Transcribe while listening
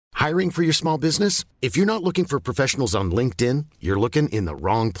Hiring for your small business? If you're not looking for professionals on LinkedIn, you're looking in the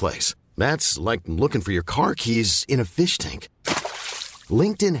wrong place. That's like looking for your car keys in a fish tank.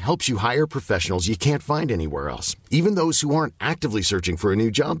 LinkedIn helps you hire professionals you can't find anywhere else, even those who aren't actively searching for a new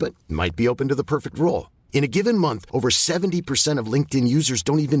job but might be open to the perfect role. In a given month, over 70% of LinkedIn users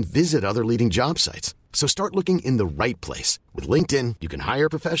don't even visit other leading job sites. So start looking in the right place. With LinkedIn, you can hire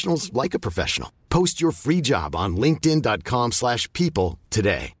professionals like a professional. Post your free job on linkedin.com/people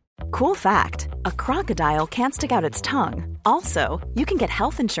today. Cool fact, a crocodile can't stick out its tongue. Also, you can get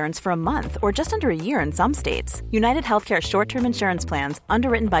health insurance for a month or just under a year in some states. United Healthcare short-term insurance plans,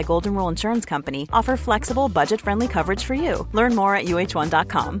 underwritten by Golden Rule Insurance Company, offer flexible, budget-friendly coverage for you. Learn more at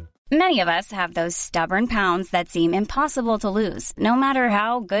uh1.com. Many of us have those stubborn pounds that seem impossible to lose, no matter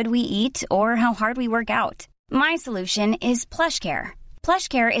how good we eat or how hard we work out. My solution is PlushCare.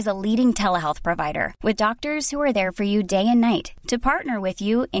 PlushCare is a leading telehealth provider with doctors who are there for you day and night to partner with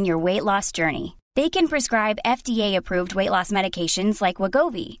you in your weight loss journey. They can prescribe FDA-approved weight loss medications like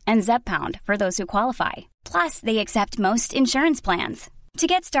Wegovy and Zepbound for those who qualify. Plus, they accept most insurance plans. To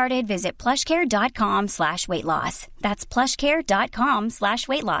get started, visit plushcare.com/weightloss. That's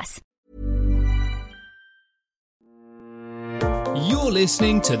plushcare.com/weightloss. You're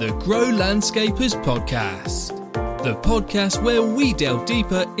listening to the Grow Landscapers podcast, the podcast where we delve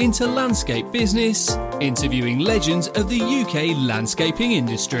deeper into landscape business, interviewing legends of the UK landscaping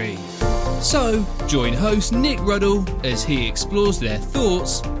industry. So, join host Nick Ruddle as he explores their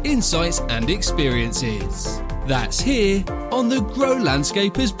thoughts, insights and experiences. That's here on the Grow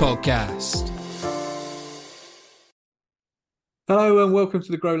Landscapers podcast. Hello and welcome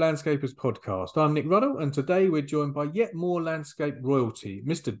to the Grow Landscapers podcast. I'm Nick Ruddle and today we're joined by yet more landscape royalty,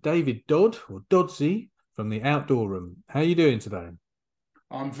 Mr. David Dodd, or Doddsy, from the Outdoor Room. How are you doing today?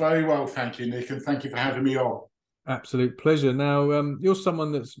 I'm very well, thank you, Nick, and thank you for having me on. Absolute pleasure. Now, you're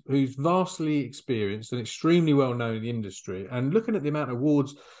someone who's vastly experienced and extremely well known in the industry, and looking at the amount of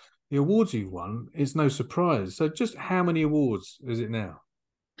the awards you've won is no surprise. So just how many awards is it now?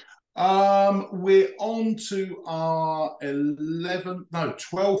 We're on to our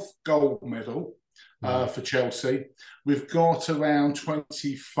 12th gold medal for Chelsea. We've got around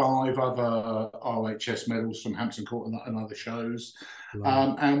 25 other RHS medals from Hampton Court and other shows.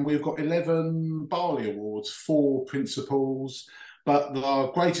 And we've got 11 Barley Awards, 4 principals. But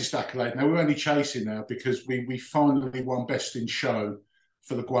our greatest accolade, now we're only chasing now because we finally won Best in Show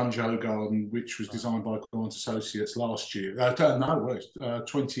for the Guangzhou Garden, which was designed by Grant Associates last year.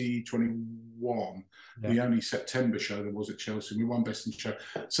 2021, the only September show there was at Chelsea. We won Best in Show,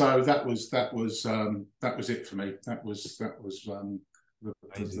 so that was it for me. That was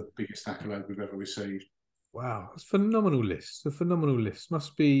the biggest accolade we've ever received. Wow, it's a phenomenal list.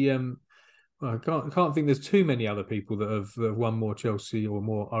 Must be. I can't think there's too many other people that have won more Chelsea or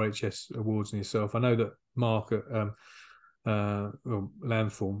more RHS awards than yourself. I know that Mark at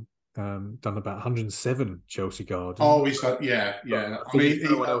Landform done about 107 Chelsea Gardens. Oh, he's like, yeah. I mean,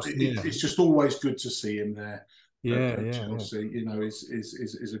 it's just always good to see him there. Chelsea, you know,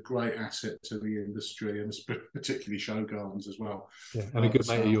 is a great asset to the industry, and particularly show gardens as well. Yeah, and a good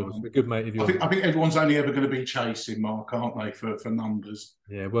mate of yours. I think everyone's only ever going to be chasing Mark, aren't they, for numbers?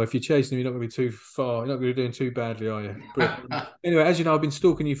 Yeah, well, if you're chasing him, you're not going to be too far. You're not going to be doing too badly, are you? Anyway, as you know, I've been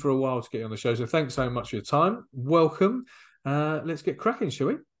stalking you for a while to get you on the show, so thanks so much for your time. Welcome. Let's get cracking, shall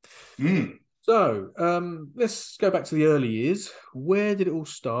we? So let's go back to the early years. Where did it all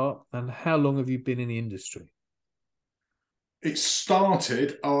start, and how long have you been in the industry? It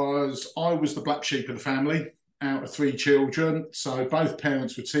started as I was the black sheep of the family, out of 3 children. So both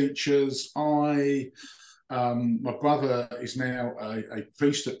parents were teachers. My brother is now a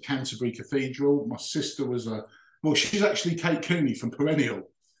priest at Canterbury Cathedral. My sister was she's actually Kate Cooney from Perennial.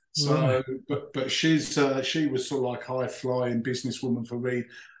 So, but she was sort of like high flying businesswoman for Reed.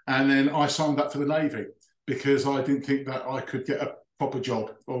 And then I signed up for the Navy because I didn't think that I could get a proper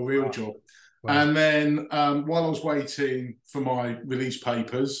job or real job. Wow. And then while I was waiting for my release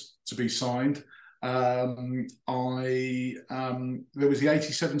papers to be signed, there was the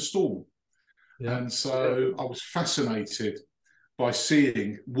 87 storm. Yeah. And so I was fascinated by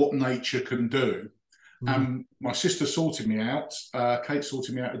seeing what nature can do. My sister sorted me out, Kate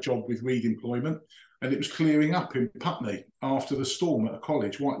sorted me out a job with Reed Employment, and it was clearing up in Putney after the storm at a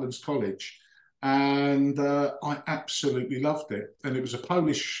college, Whitelands College. And I absolutely loved it. And it was a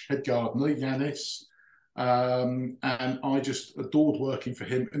Polish head gardener, Yanis, and I just adored working for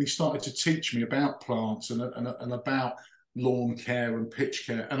him. And he started to teach me about plants and about lawn care and pitch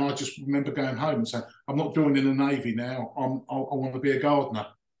care. And I just remember going home and saying, I'm not joining the Navy now. I want to be a gardener.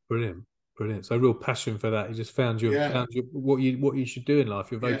 Brilliant. Brilliant. So a real passion for that. You just found Yeah, what you should do in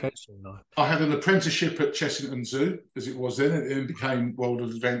life, your yeah. vocation in life. I had an apprenticeship at Chessington Zoo, as it was then. It then became World of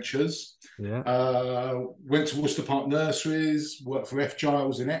Adventures. Yeah. Went to Worcester Park Nurseries, worked for F.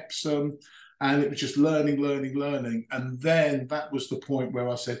 Giles in Epsom, and it was just learning, learning, learning. And then that was the point where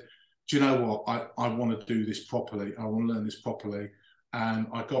I said, do you know what? I want to do this properly. I want to learn this properly. And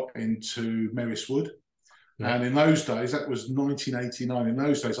I got into Merris Wood. Yeah. And in those days, that was 1989. In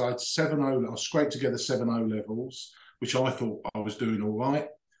those days, I had I scraped together 7 O levels, which I thought I was doing all right.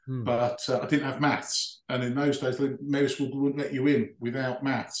 But I didn't have maths. And in those days, Merris Wood wouldn't let you in without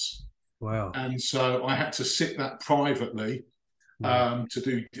maths. Wow. And so I had to sit that privately to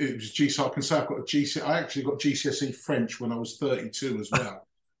do. It was GCSE. I can say I've got a GCSE. I actually got GCSE French when I was 32 as well.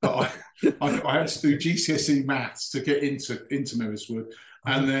 But I had to do GCSE maths to get into Merris Wood.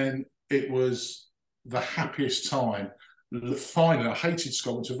 And then it was the happiest time. Finally, I hated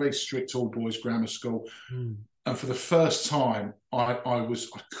school. It's a very strict all boys grammar school. And for the first time, I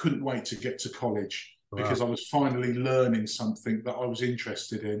couldn't wait to get to college because I was finally learning something that I was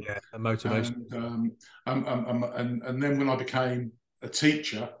interested in. Yeah, a motivation. And then when I became a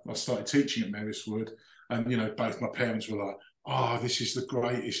teacher, I started teaching at Merris Wood, and both my parents were like, "Oh, this is the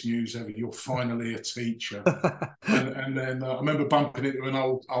greatest news ever! You're finally a teacher." and then I remember bumping into an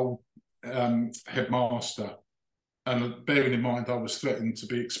old headmaster. And bearing in mind, I was threatened to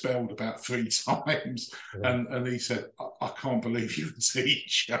be expelled about 3 times. Yeah. And he said, I can't believe you're a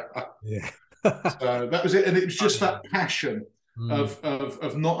teacher. Yeah. So that was it. And it was just that passion of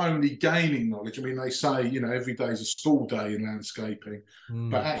not only gaining knowledge. I mean, they say, every day is a school day in landscaping,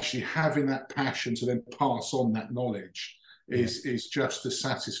 but actually having that passion to then pass on that knowledge is just as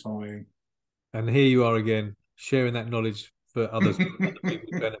satisfying. And here you are again, sharing that knowledge for others, for other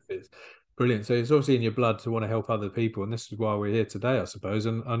people's benefits. Brilliant. So it's obviously in your blood to want to help other people. And this is why we're here today, I suppose.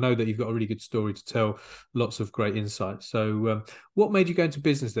 And I know that you've got a really good story to tell, lots of great insights. So what made you go into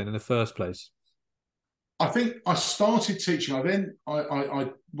business then in the first place? I think I started teaching. I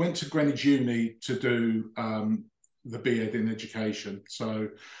went to Greenwich Uni to do the B.Ed in education. So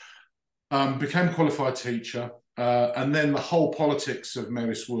became a qualified teacher. And then the whole politics of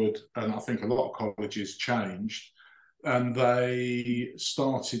Merris Wood, and I think a lot of colleges, changed. And they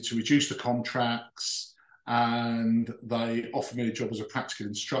started to reduce the contracts, and they offered me a job as a practical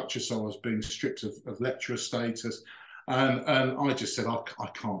instructor. So I was being stripped of lecturer status. And I just said, I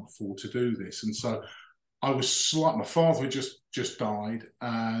can't afford to do this. And so I was my father had just died,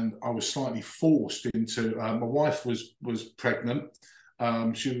 and I was slightly forced into, my wife was pregnant.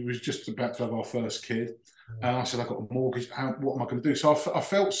 She was just about to have our first kid. And I said, I've got a mortgage. What am I going to do? So I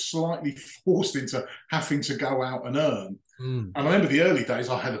felt slightly forced into having to go out and earn. And I remember the early days,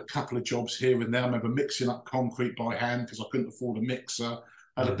 I had a couple of jobs here and there. I remember mixing up concrete by hand because I couldn't afford a mixer.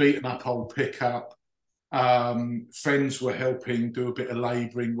 I had a beaten up old pickup. Friends were helping do a bit of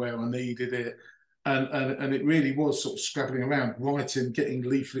labouring where I needed it. And it really was sort of scrabbling around, writing, getting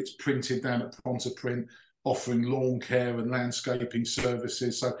leaflets printed down at Pontyprint, offering lawn care and landscaping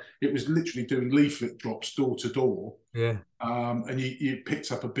services. So it was literally doing leaflet drops door to door. Yeah. And you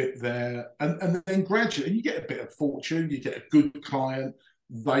picked up a bit there. And then gradually you get a bit of fortune, you get a good client,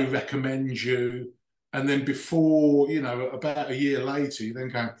 they recommend you. And then before, about a year later, you then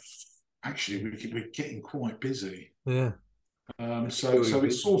go, actually, we're getting quite busy. Yeah. So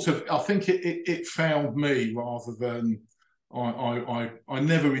it's sort of, I think it found me rather than, I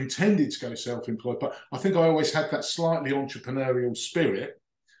never intended to go self-employed, but I think I always had that slightly entrepreneurial spirit.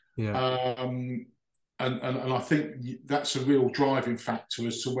 Yeah. And I think that's a real driving factor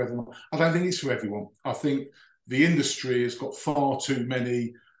as to whether or not, I don't think it's for everyone. I think the industry has got far too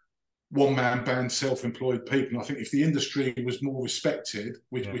many one-man band self-employed people. And I think if the industry was more respected,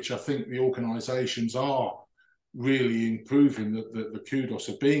 which I think the organisations are really improving, the kudos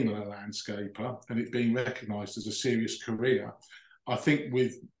of being a landscaper and it being recognised as a serious career, I think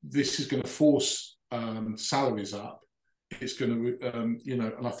this is going to force salaries up. It's going to,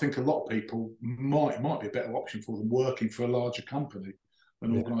 and I think a lot of people might be a better option for them working for a larger company,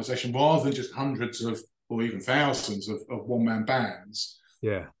 an organisation, rather than just hundreds of or even thousands of one-man bands.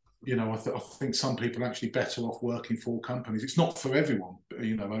 Yeah. I think some people are actually better off working for companies. It's not for everyone,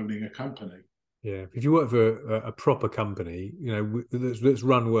 owning a company. Yeah, if you work for a proper company, that's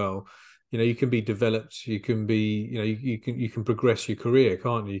run well, you can be developed, you can be, you can progress your career,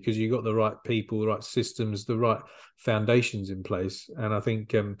 can't you? Because you've got the right people, the right systems, the right foundations in place. And I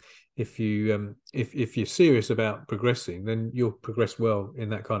think if you're serious about progressing, then you'll progress well in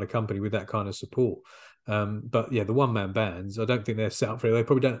that kind of company with that kind of support. But yeah, the one-man bands, I don't think they're set up for it. They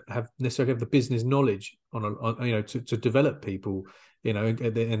probably don't necessarily have the business knowledge to develop people,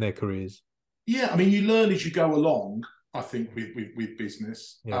 in their careers. Yeah, I mean, you learn as you go along, I think, with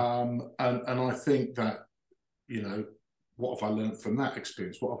business. Yeah. And I think that, what have I learned from that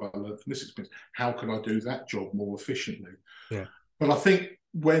experience? What have I learned from this experience? How can I do that job more efficiently? Yeah. But I think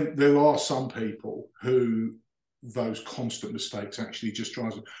when there are some people who those constant mistakes actually just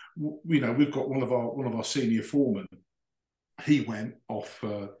drives them. We've got one of our senior foremen. He went off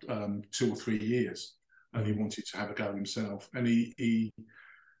for 2 or 3 years, and he wanted to have a go himself. And he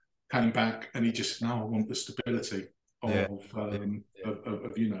came back, and he just, no, I want the stability of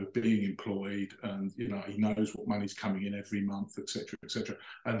being employed, and he knows what money's coming in every month, etc., etc.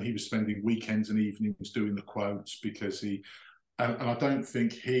 And he was spending weekends and evenings doing the quotes because and I don't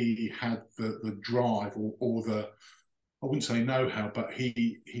think he had the drive or the, I wouldn't say know-how, but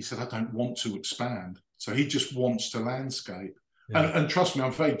he said, I don't want to expand. So he just wants to landscape. Yeah. And trust me,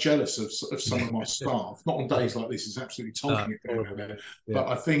 I'm very jealous of some of my staff. Not on days like this, it's absolutely tonking it down there. Yeah. But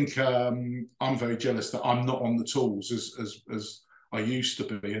I think I'm very jealous that I'm not on the tools as I used to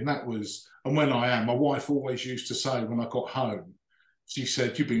be. And when I am, my wife always used to say when I got home, she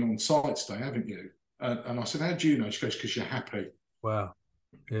said, you've been on site today, haven't you? And I said, how do you know? She goes, because you're happy. Wow.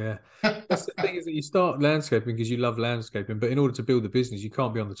 Yeah. That's the thing, is that you start landscaping because you love landscaping, but in order to build a business, you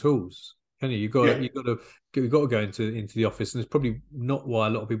can't be on the tools, can you? You've got to go into the office, and it's probably not why a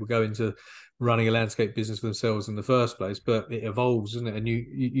lot of people go into running a landscape business for themselves in the first place, but it evolves, isn't it? And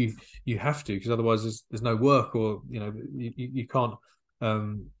you have to, because otherwise there's no work, or you can't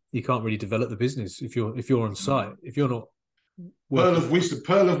really develop the business if you're on site, if you're not working.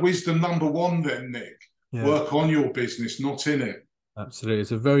 Pearl of wisdom number one then, Nick. Yeah. Work on your business, not in it. Absolutely.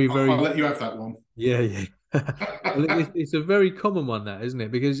 It's a very, very... I'll let you have that one. Yeah. It's a very common one, that, isn't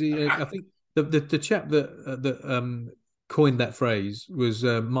it? Because I think the chap that coined that phrase was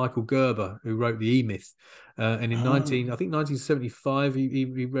Michael Gerber, who wrote the E-Myth. And in 1975,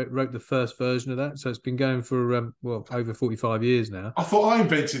 he wrote the first version of that. So it's been going for over 45 years now. I thought I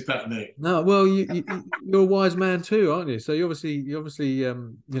invented that, Nick. No, well, you're a wise man too, aren't you? So you obviously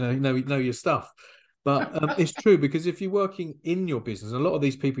know your stuff. But it's true, because if you're working in your business, a lot of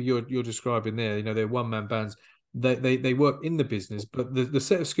these people you're describing there, they're one-man bands. They work in the business, but the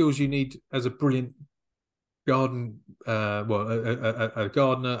set of skills you need as a brilliant garden, a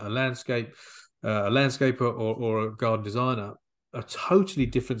gardener, a landscaper, or a garden designer, a totally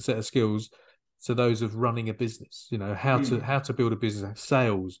different set of skills to those of running a business. How to build a business,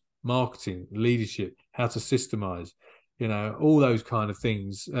 sales, marketing, leadership, how to systemize, all those kind of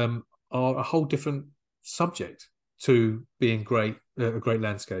things. Are a whole different subject to being a great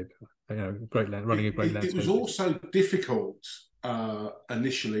landscape, running a great landscape. It was also difficult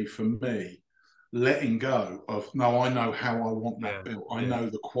initially for me, letting go of, no, I know how I want that built. I know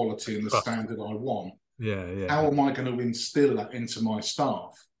the quality and the standard I want. Yeah. How am I going to instill that into my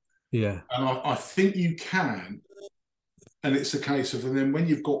staff? Yeah. And I think you can. And it's a case of, and then when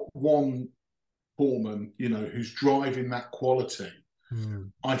you've got one foreman, who's driving that quality,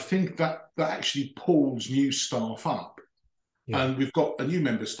 I think that actually pulls new staff up. Yeah. And we've got a new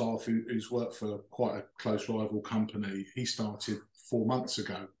member of staff who's worked for quite a close rival company. He started 4 months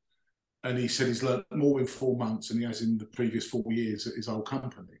ago, and he said he's learned more in 4 months than he has in the previous 4 years at his old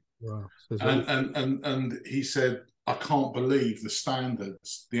company. Wow. And he said, I can't believe the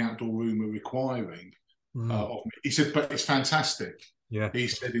standards the outdoor room are requiring of me. He said, but it's fantastic. Yeah. He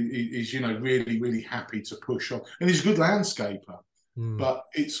said he's really, really happy to push on, and he's a good landscaper. But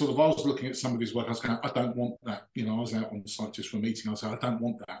it's sort of, I was looking at some of his work, I was going, I don't want that. I was out on the site just for a meeting. I said, I don't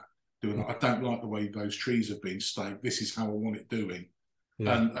want that doing that. I don't like the way those trees have been staked. This is how I want it doing.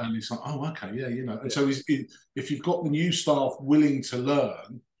 Yeah. And it's like, oh, okay, yeah, And so if you've got the new staff willing to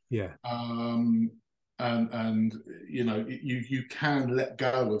learn, and you can let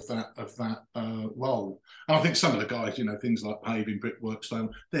go of that role. And I think some of the guys, things like paving, brickwork,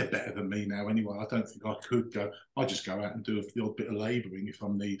 stone, they're better than me now anyway. I don't think I could go. I just go out and do the odd bit of labouring if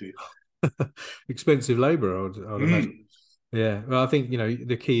I'm needed. Expensive labour, I would imagine. Yeah, well, I think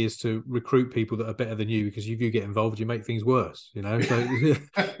the key is to recruit people that are better than you, because if you get involved, you make things worse. So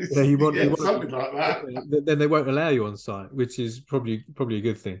you want something like that. Then they won't allow you on site, which is probably a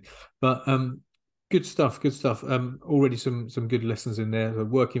good thing. But good stuff. Already some good lessons in there. So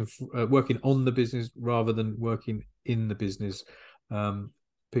working on the business rather than working in the business.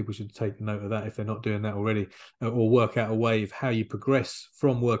 People should take note of that if they're not doing that already, or work out a way of how you progress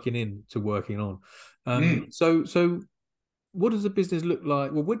from working in to working on. So what does the business look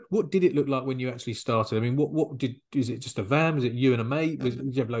like? Well, what did it look like when you actually started? I mean, is it just a van? Was it you and a mate?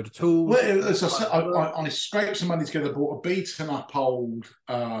 Did you have a load of tools? Well, as I said, I scraped some money together, bought a beaten up old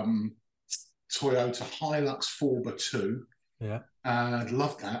Toyota Hilux 4x2. Yeah. And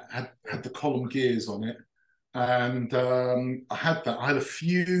loved that. Had the column gears on it. And I had that. I had a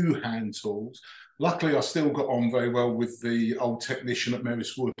few hand tools. Luckily, I still got on very well with the old technician at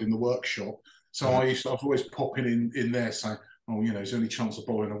Merris Wood in the workshop. So I was always popping in there saying, oh, is there any chance of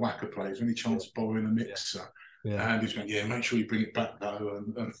borrowing a whacker plate? Is there any chance of borrowing a mixer? Yeah. And he's going, yeah, make sure you bring it back though.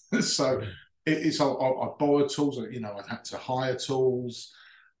 And so I borrowed tools. I'd had to hire tools.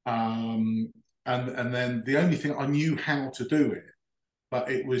 And then the only thing I knew how to do it, but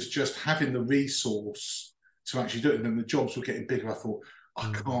it was just having the resource to actually do it. And then the jobs were getting bigger. I thought,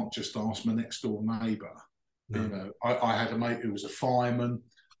 I can't just ask my next door neighbour. No. I had a mate who was a fireman.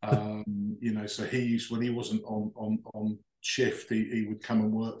 So he used, when he wasn't on shift, he would come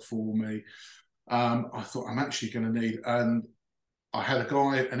and work for me. I thought I'm actually going to need, and I had a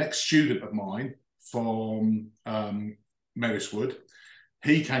guy, an ex-student of mine from Merris Wood.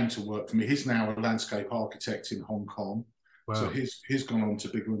 He came to work for me. He's now a landscape architect in Hong Kong. Wow. So he's gone on to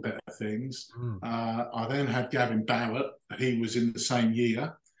bigger and better things. I then had Gavin Barrett. He was in the same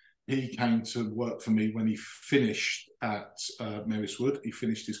year. He came to work for me when he finished at Merris Wood. He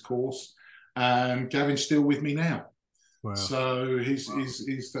finished his course. And Gavin's still with me now. Wow. So he's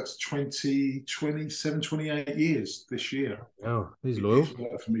that's 27, 28 years this year. Oh, he's loyal. He's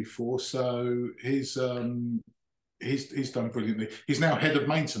worked for me for. So he's done brilliantly. He's now head of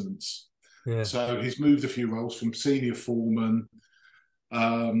maintenance. Yeah. So he's moved a few roles from senior foreman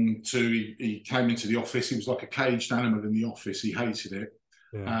to he came into the office. He was like a caged animal in the office. He hated it.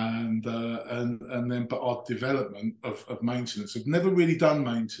 Yeah. And then but our development of maintenance, I've never really done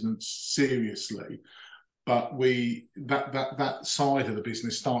maintenance seriously, but that side of the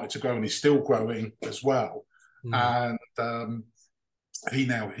business started to grow, and he's still growing as well. And he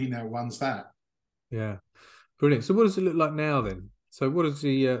now runs that. Yeah, brilliant. So what does it look like now then? So what does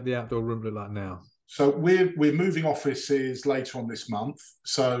the outdoor room look like now? So we're moving offices later on this month.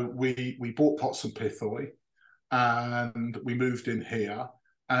 So we bought Pots and Pithoi, and we moved in here.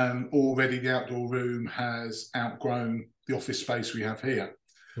 And already the outdoor room has outgrown the office space we have here.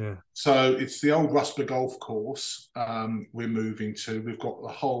 Yeah. So it's the old Rusper Golf Course we're moving to. We've got the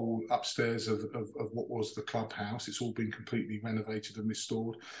whole upstairs of what was the clubhouse. It's all been completely renovated and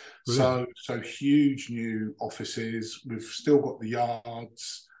restored. Brilliant. So huge new offices. We've still got the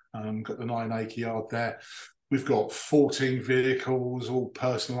yards, got the 9-acre yard there. We've got 14 vehicles, all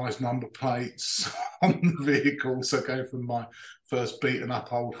personalised number plates on the vehicles. So going from my first beaten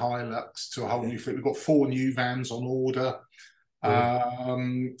up old Hilux to a whole new fleet. We've got 4 new vans on order.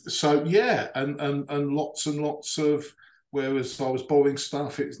 And lots and lots of, whereas I was borrowing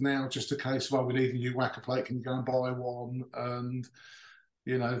stuff, it's now just a case of, we need a new whacker plate, can you go and buy one? And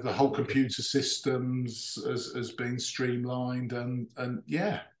the whole computer systems has been streamlined, and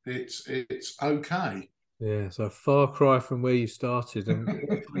it's okay. Yeah, so a far cry from where you started,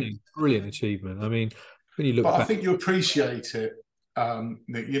 and brilliant achievement. I mean, when you look back, I think you appreciate it,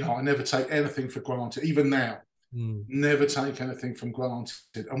 Nick. I never take anything for granted, even now. Never take anything for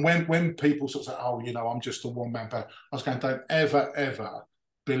granted. And when people sort of say, "Oh, I'm just a one-man band," I was going, "Don't ever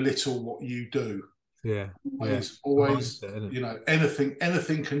belittle what you do." Yeah, always.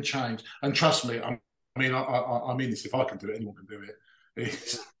 Anything can change. And trust me, I mean this. If I can do it, anyone can do it.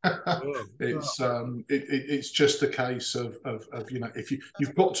 It's just a case of if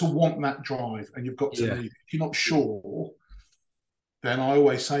you've got to want that drive, and you've got to need it. If you're not sure, then I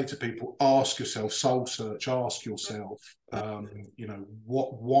always say to people, ask yourself, soul search, ask yourself,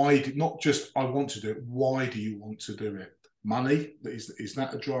 why, not just I want to do it, why do you want to do it? Money, is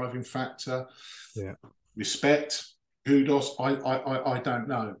that a driving factor? Yeah. Respect, kudos, I don't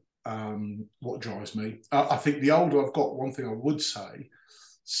know what drives me. I think the older I've got, one thing I would say,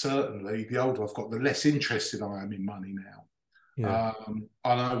 certainly the older I've got, the less interested I am in money now. Yeah.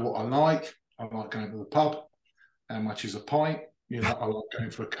 I know what I like. I like going to the pub. How much is a pint? I like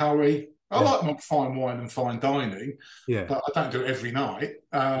going for a curry. I like my fine wine and fine dining, but I don't do it every night.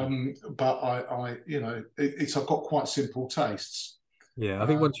 But I've got quite simple tastes. Yeah, I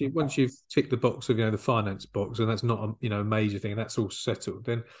think once you've ticked the box of the finance box, and that's not a major thing, and that's all settled,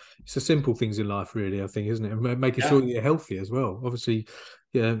 then it's the simple things in life, really. I think, isn't it? And making sure that you're healthy as well. Obviously,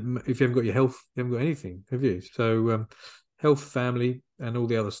 if you haven't got your health, you haven't got anything, have you? So, health, family, and all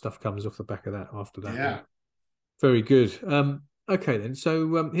the other stuff comes off the back of that. After that, yeah. Very good. Okay, then.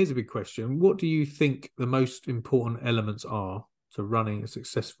 So here's a big question. What do you think the most important elements are to running a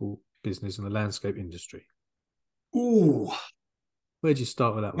successful business in the landscape industry? Ooh, Where'd you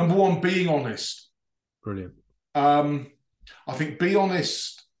start with that one? number one, being honest. Brilliant. I think be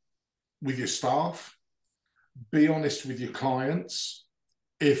honest with your staff, be honest with your clients.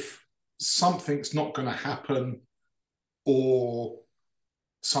 If something's not going to happen or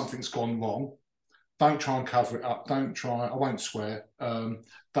something's gone wrong, don't try and cover it up. Don't try, I won't swear,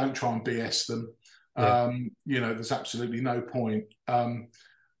 don't try and BS them. Yeah. There's absolutely no point. And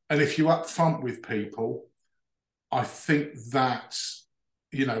if you're upfront with people, I think that,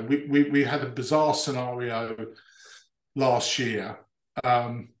 we had a bizarre scenario last year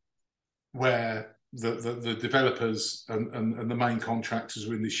where the developers and the main contractors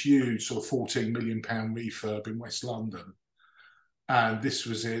were in this huge sort of £14 million refurb in West London. And this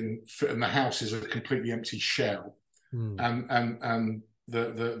was and the house is a completely empty shell. And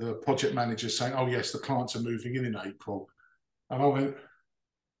the project manager saying, oh yes, the clients are moving in April. And I went,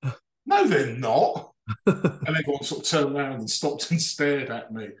 no, they're not. And everyone sort of turned around and stopped and stared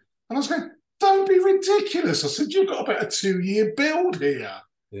at me. And I was going, don't be ridiculous. I said, you've got about a 2-year build here.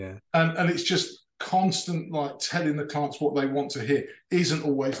 Yeah. And it's just constant, like, telling the clients what they want to hear isn't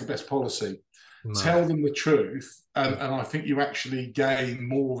always the best policy. No. Tell them the truth, and I think you actually gain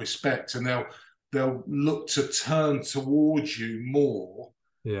more respect, and they'll look to turn towards you more.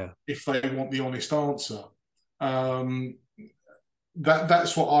 Yeah. If they want the honest answer.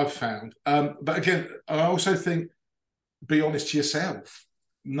 That's what I've found. But again, I also think be honest to yourself.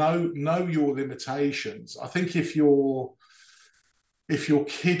 Know your limitations. I think if you're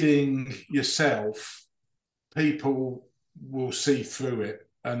kidding yourself, people will see through it,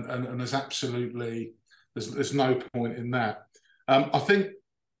 and there's absolutely there's no point in that. I think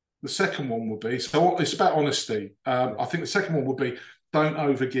the second one would be, so it's about honesty. I think the second one would be, don't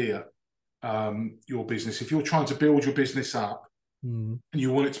overgear your business. If you're trying to build your business up and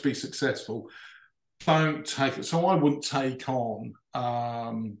you want it to be successful, don't take it. So I wouldn't take on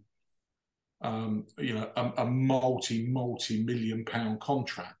a multi-million pound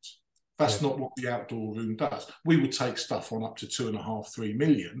contract. That's not what the outdoor room does. We would take stuff on up to 2.5-3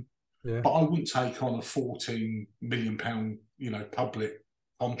 million, but I wouldn't take on a 14 million pound, public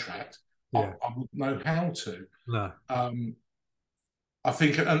contract. I wouldn't know how to. No. I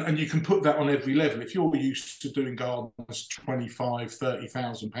think, and you can put that on every level. If you're used to doing gardens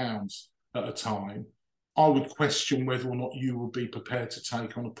 25,000-30,000 pounds at a time, I would question whether or not you would be prepared to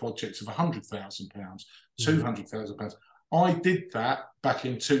take on a project of £100,000, £200,000. I did that back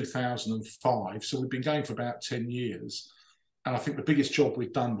in 2005, so we've been going for about 10 years, and I think the biggest job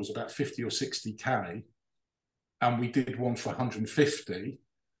we'd done was about 50 or 60k, and we did one for 150.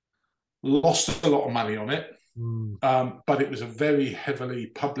 Lost a lot of money on it, but it was a very heavily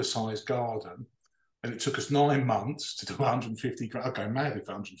publicised garden. And it took us 9 months to do 150 grand. I'd go mad if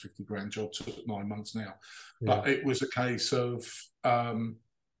a 150 grand job took 9 months now. Yeah. But it was a case of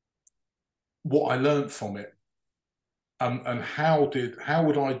what I learned from it, and how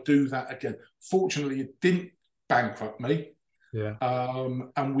would I do that again? Fortunately, it didn't bankrupt me. Yeah.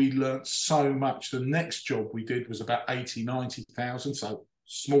 And we learned so much. The next job we did was about 80,000-90,000, so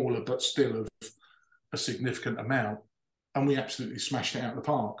smaller, but still of a significant amount. And we absolutely smashed it out of the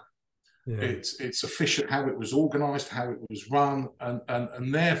park. Yeah. It's efficient how it was organised, how it was run,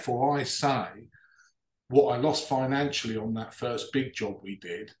 and therefore I say what I lost financially on that first big job we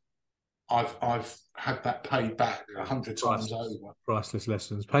did, I've had that paid back 100 times over. Priceless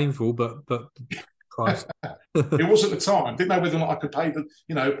lessons, painful, but priceless. It was at the time. Didn't know whether or not I could pay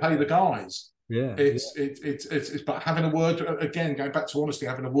the guys. Yeah, it's but having a word again, going back to honesty,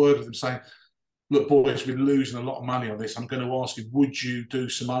 having a word with them, saying, look, boys, we're losing a lot of money on this. I'm going to ask you, would you do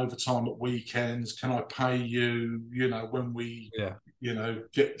some overtime at weekends? Can I pay you, when we,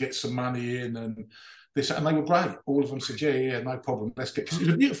 get some money in and this? And they were great. All of them said, yeah, no problem. Let's get, because it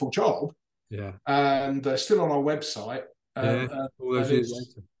was a beautiful job. Yeah. And still on our website. All those years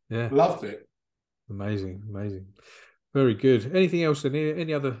later. Yeah. Loved it. Amazing. Very good. Anything else?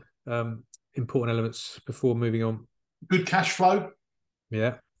 Any other important elements before moving on? Good cash flow.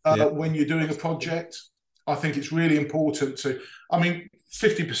 Yeah. When you're doing a project, I think it's really important to.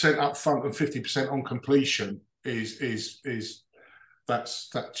 50% up front and 50% on completion is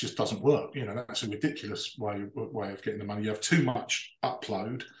that just doesn't work. That's a ridiculous way of getting the money. You have too much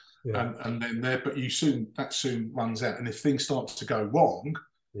upload, and then but that soon runs out. And if things start to go wrong,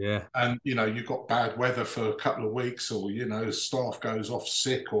 and you've got bad weather for a couple of weeks, or staff goes off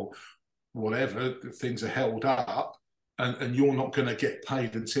sick or whatever, things are held up. And you're not going to get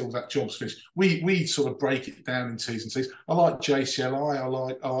paid until that job's finished. We sort of break it down in T's and C's. I like JCLI, I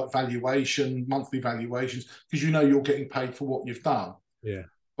like valuation, monthly valuations, because you're getting paid for what you've done. Yeah.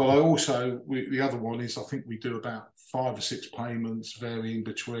 But I also, the other one is I think we do about 5 or 6 payments varying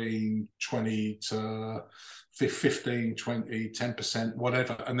between 20 to 15, 20, 10%,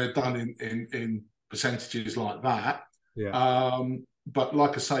 whatever. And they're done in percentages like that. Yeah. But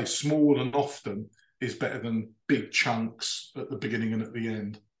like I say, small and often is better than big chunks at the beginning and at the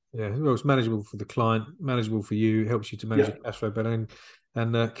end. Yeah, well, it's manageable for the client, manageable for you, helps you to manage your cash flow better.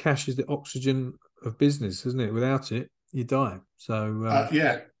 And cash is the oxygen of business, isn't it? Without it, you die. So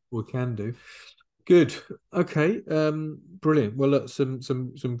we can do. Good. Okay. Brilliant. Well, look,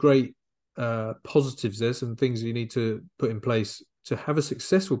 some great positives there, some things you need to put in place to have a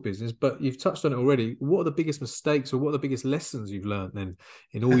successful business. But you've touched on it already. What are the biggest mistakes, or what are the biggest lessons you've learned then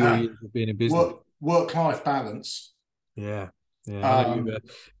in all your years of being in business? Work-life balance. Yeah. Yeah, I know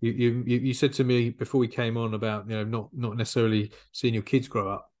you said to me before we came on about not necessarily seeing your kids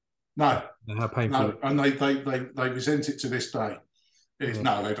grow up. No, and how painful. No, and they resent it to this day.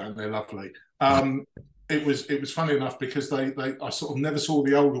 No, they don't. They're lovely. It was funny enough because I sort of never saw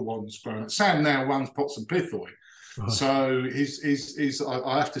the older ones growing up. Sam now runs Pots and Pithoi, so he's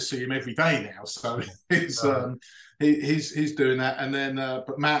I have to see him every day now. So he's doing that, and then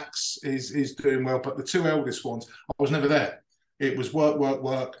but Max is doing well. But the 2 eldest ones, I was never there. It was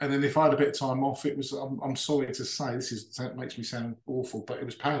work, and then if I had a bit of time off, it was. I'm sorry to say, it makes me sound awful, but it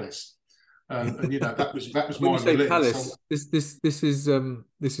was Palace, and that was when my you say release. Palace.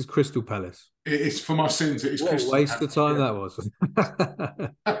 This is Crystal Palace. It's for my sins. It is what Crystal a waste Palace, of time that was.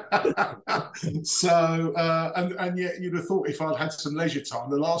 So and yet you'd have thought if I'd had some leisure time,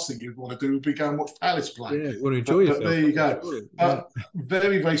 the last thing you'd want to do would be go and watch Palace play. Yeah, you want to enjoy yourself. But there you go.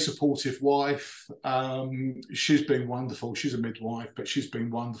 Very, very supportive wife. She's been wonderful. She's a midwife, but she's been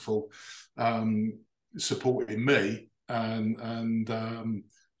wonderful, supporting me, and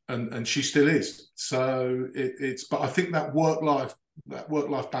she still is. So it's. But I think that work life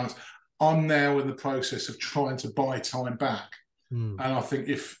balance. I'm now in the process of trying to buy time back, and I think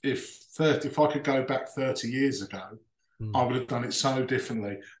if I could go back 30 years ago, I would have done it so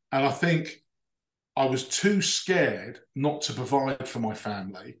differently. And I think I was too scared not to provide for my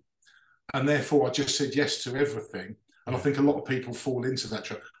family, and therefore I just said yes to everything. And I think a lot of people fall into that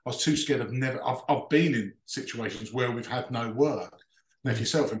trap. I was too scared of never. I've been in situations where we've had no work. Now, if you're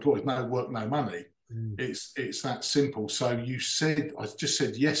self-employed, no work, no money. It's that simple. So I just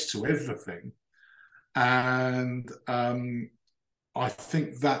said yes to everything, and I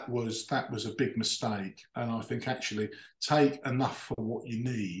think that was a big mistake. And I think actually take enough for what you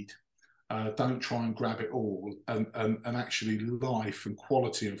need. Don't try and grab it all. And actually, life and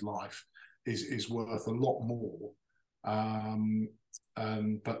quality of life is worth a lot more.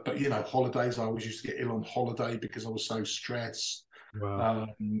 But holidays. I always used to get ill on holiday because I was so stressed. Wow.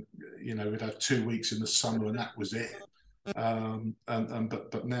 We'd have 2 weeks in the summer and that was it.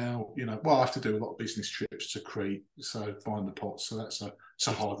 But now, I have to do a lot of business trips to Crete, so find the pots. So that's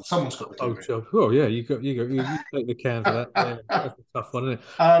so hard. Someone's got to do it. Job. Oh yeah, you take the can for that. Yeah, that's a tough one, isn't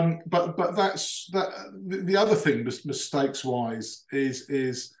it? But that's the other thing, mistakes wise,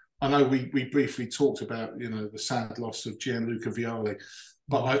 is I know we briefly talked about the sad loss of Gianluca Vialli,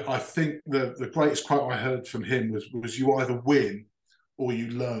 but I think the greatest quote I heard from him was you either win or you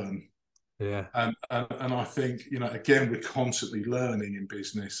learn. Yeah. And I think, again, we're constantly learning in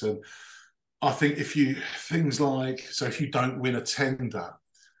business. And I think if you don't win a tender,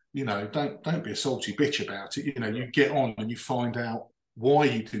 don't be a salty bitch about it. You get on and you find out why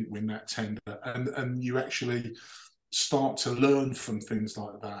you didn't win that tender, and you actually start to learn from things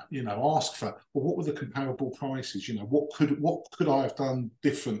like that. Ask for, well, what were the comparable prices? What could I have done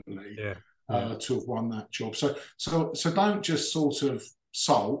differently? To have won that job. So don't just sort of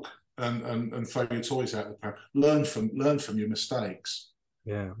sulk and throw your toys out of the pram. Learn from your mistakes.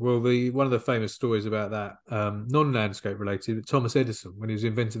 Yeah. Well, one of the famous stories about that, non-landscape related, Thomas Edison, when he was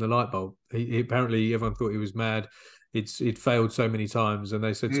inventing the light bulb, he apparently everyone thought he was mad. He'd failed so many times, and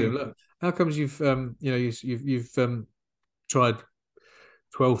they said to him, "Look, how comes you've tried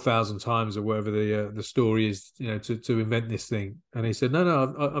 12,000 times or whatever the story is, to invent this thing?" And he said,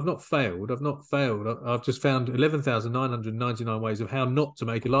 no, I've not failed. I've just found 11,999 ways of how not to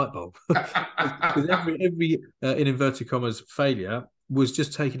make a light bulb. Because every in inverted commas failure was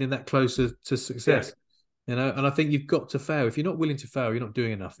just taking in that closer to success. And I think you've got to fail. If you're not willing to fail, you're not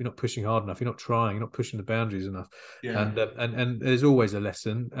doing enough. You're not pushing hard enough. You're not trying. You're not pushing the boundaries enough. Yeah. And there's always a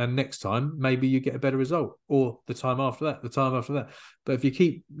lesson. And next time, maybe you get a better result, or the time after that. But if you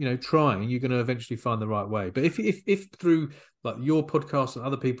keep, trying, you're going to eventually find the right way. But if through like your podcast and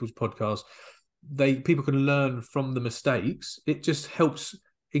other people's podcasts, people can learn from the mistakes, it just helps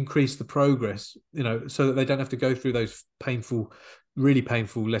increase the progress, so that they don't have to go through those painful really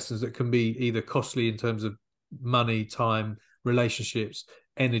painful lessons that can be either costly in terms of money, time, relationships,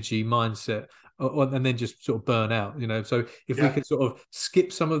 energy, mindset, and then just sort of burn out. So if we could sort of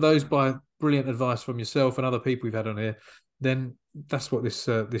skip some of those by brilliant advice from yourself and other people we've had on here, then that's what this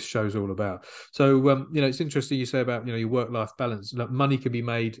show's all about. So it's interesting you say about your work-life balance. Like, money can be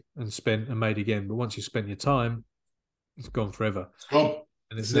made and spent and made again, but once you spend your time, it's gone forever. It's gone.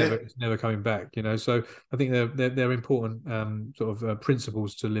 And it's never coming back. So I think they're important sort of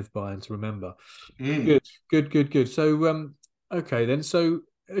principles to live by and to remember. Good. So okay then. So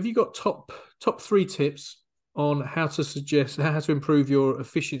have you got top 3 tips on how to improve your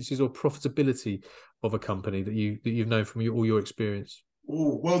efficiencies or profitability of a company that you've known from all your experience?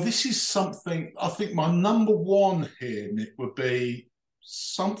 Oh, well, this is something, I think my number one here, Nick, would be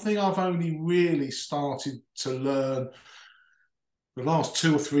something I've only really started to learn the last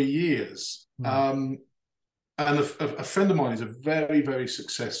 2 or 3 years. And a friend of mine is a very, very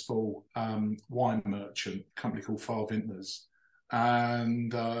successful wine merchant, a company called Far Vintners.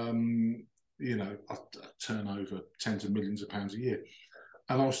 And, I turn over tens of millions of pounds a year.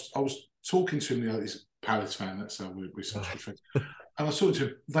 And I was talking to him, he's a Palace fan, that's how we're such good friends. And I was talking to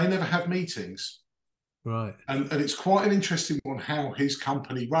him, they never have meetings. Right. And it's quite an interesting one how his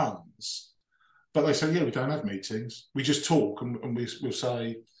company runs. But they say, we don't have meetings. We just talk and we'll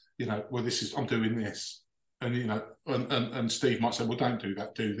say, I'm doing this. And, and Steve might say, well, don't do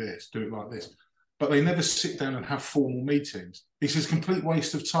that, do this, do it like this. But they never sit down and have formal meetings. It's a complete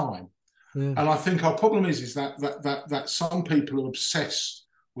waste of time. Yeah. And I think our problem is that some people are obsessed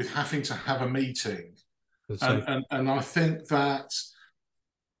with having to have a meeting. And I think that,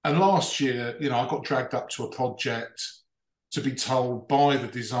 and last year, I got dragged up to a project to be told by the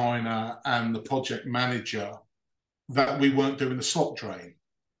designer and the project manager that we weren't doing the slot drain.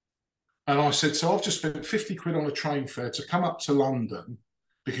 And I said, so I've just spent 50 quid on a train fare to come up to London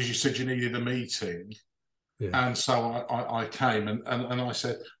because you said you needed a meeting. Yeah. And so I came and I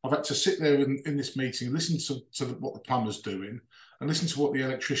said, I've had to sit there in this meeting, listen to what the plumber's doing and listen to what the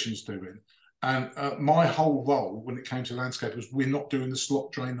electrician's doing. And my whole role when it came to landscape was we're not doing the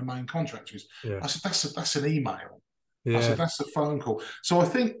slot drain, the main contractors. Yeah. I said, that's an email. Yeah. I said, that's a phone call. So I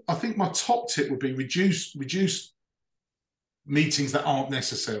think my top tip would be reduce meetings that aren't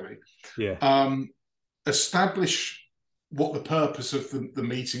necessary. Yeah. Establish what the purpose of the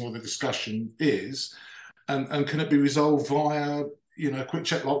meeting or the discussion is, and can it be resolved via quick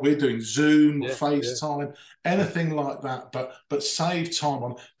chat like we're doing, Zoom or FaceTime, anything like that. But save time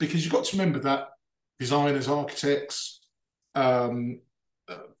on, because you've got to remember that designers, architects, project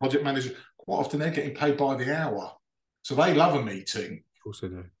managers, quite often they're getting paid by the hour. So they love a meeting. Of course they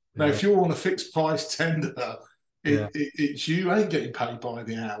do. Now, if you're on a fixed price tender, it's you ain't getting paid by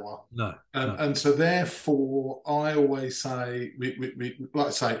the hour. No. And so therefore, I always say, we like I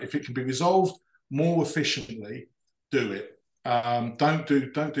say, if it can be resolved more efficiently, do it. Don't do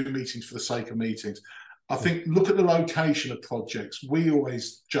meetings for the sake of meetings. I think look at the location of projects. We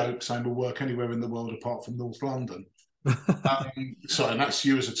always joke saying we'll work anywhere in the world apart from North London. And that's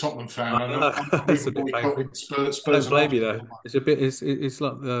you as a Tottenham fan. It's a bit painful. Spurs don't blame you though. It's a bit. It's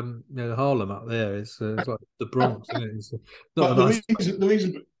like Harlem up there. It's like the Bronx. Isn't it? But the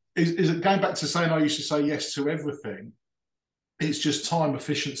reason is going back to saying I used to say yes to everything. It's just time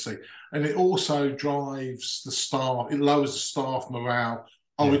efficiency, and it also drives the staff. It lowers the staff morale.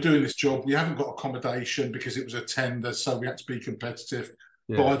 We're doing this job. We haven't got accommodation because it was a tender, so we had to be competitive.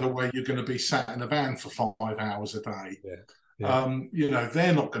 Yeah. By the way, you're going to be sat in a van for 5 hours a day. Yeah.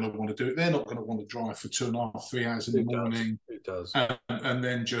 They're not going to want to do it. They're not going to want to drive for 2.5, 3 hours in the morning. It does. And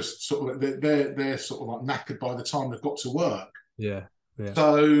then just sort of they're sort of like knackered by the time they've got to work. Yeah. Yeah.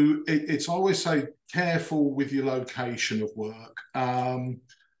 So it's I always say careful with your location of work. And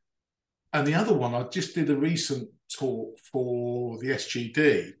the other one, I just did a recent talk for the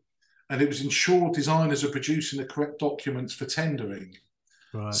SGD, and it was ensure designers are producing the correct documents for tendering.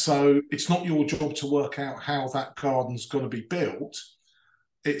 Right. So it's not your job to work out how that garden's going to be built.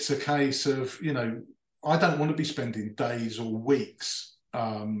 It's a case of, I don't want to be spending days or weeks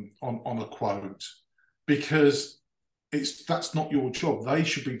on a quote, because that's not your job. They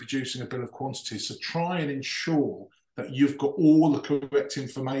should be producing a bill of quantities. So try and ensure that you've got all the correct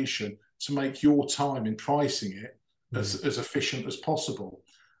information to make your time in pricing it as efficient as possible.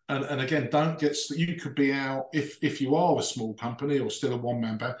 And again, you could be out, if you are a small company or still a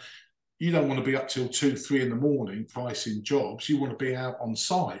one-man band, you don't want to be up till 2, 3 in the morning pricing jobs. You want to be out on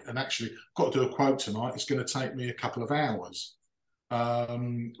site and actually got to do a quote tonight. It's going to take me a couple of hours.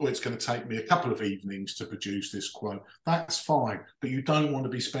 or it's going to take me a couple of evenings to produce this quote. That's fine, but you don't want to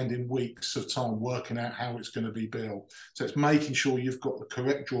be spending weeks of time working out how it's going to be built. So it's making sure you've got the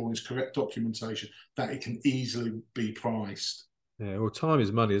correct drawings, correct documentation, that it can easily be priced. Yeah, well, time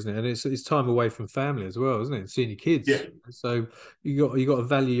is money, isn't it? And it's time away from family as well, isn't it? And seeing your kids. Yeah. So you got to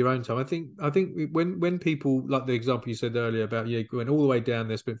value your own time. I think when people, like the example you said earlier about going all the way down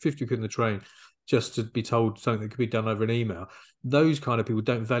there, spent 50 quid in the train just to be told something that could be done over an email. Those kind of people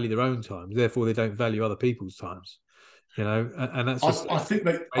don't value their own time. Therefore, they don't value other people's times. And that's. I think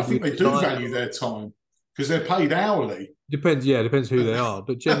they do value their time because they're paid hourly. Depends who they are.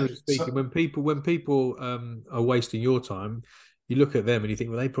 But generally speaking, when people are wasting your time, you look at them and you think,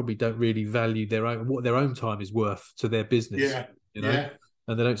 well, they probably don't really value what their own time is worth to their business. Yeah,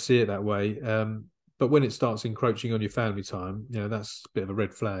 and they don't see it that way. But when it starts encroaching on your family time, that's a bit of a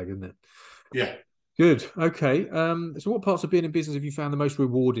red flag, isn't it? Yeah. Good. Okay. So what parts of being in business have you found the most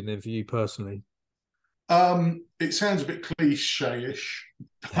rewarding then for you personally? It sounds a bit cliche-ish,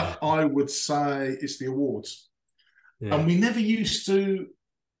 but I would say it's the awards. Yeah. And we never used to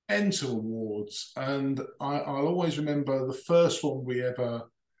enter awards. And I'll always remember the first one we ever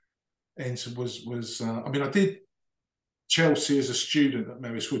entered was I did Chelsea as a student at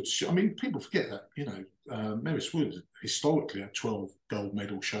Merris Wood. People forget that, Merris Wood historically had 12 gold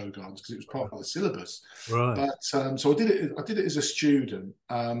medal show gardens because it was part of the syllabus. Right. But so I did it as a student,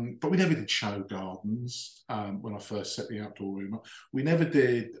 but we never did show gardens when I first set the outdoor room up. We never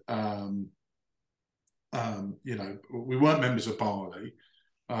did, we weren't members of Barley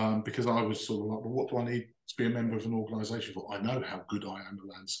because I was sort of like, well, what do I need to be a member of an organisation for? I know how good I am a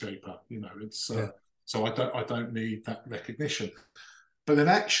landscaper. It's... So I don't need that recognition. But then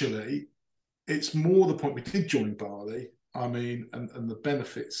actually, it's more the point we did join Barley. And the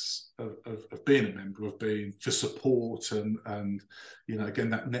benefits of being a member, of being for support and again,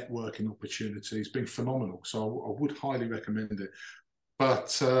 that networking opportunity has been phenomenal. So I would highly recommend it. But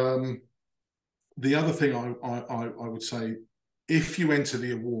the other thing I would say, if you enter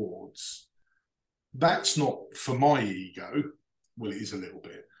the awards, that's not for my ego. Well, it is a little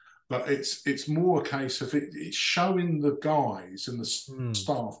bit. But it's more a case of it's showing the guys and the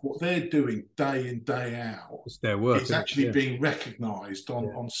staff what they're doing day in, day out. It's their work. It's actually being recognised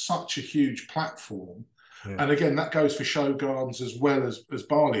on such a huge platform. Yeah. And again, that goes for show gardens as well as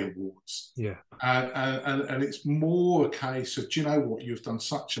Barley Awards. Yeah. And it's more a case of, do you know what? You've done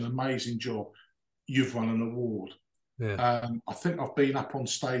such an amazing job. You've won an award. Yeah. I think I've been up on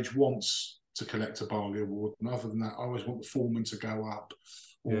stage once to collect a Barley Award. And other than that, I always want the foreman to go up.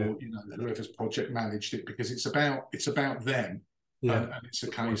 Or whoever's project managed it, because it's about them, and it's a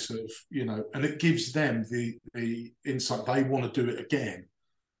case of and it gives them the insight. They want to do it again,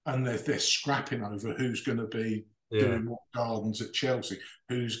 and they're scrapping over who's going to be doing what gardens at Chelsea,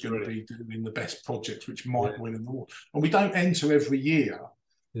 who's going to be doing the best projects which might win an award. And we don't enter every year,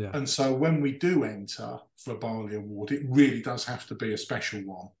 and so when we do enter for a Barley Award, it really does have to be a special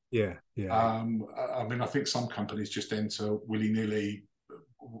one. I think some companies just enter willy-nilly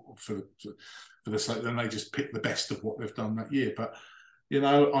for the sake, then they just pick the best of what they've done that year. But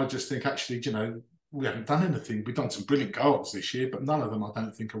I just think actually, we haven't done anything. We've done some brilliant gardens this year, but none of them I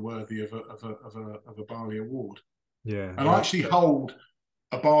don't think are worthy of a Barley Award. Yeah, and I actually hold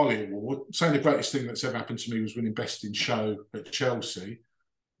a Barley Award. Saying the greatest thing that's ever happened to me was winning Best in Show at Chelsea.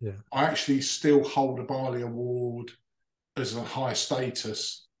 Yeah, I actually still hold a Barley Award as a higher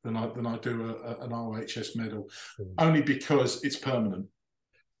status than I do an RHS medal, only because it's permanent.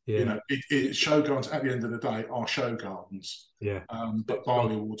 Yeah. Show gardens at the end of the day are show gardens. Yeah. But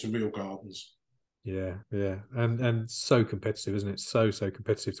Barley Awards are real gardens. Yeah. And so competitive, isn't it? So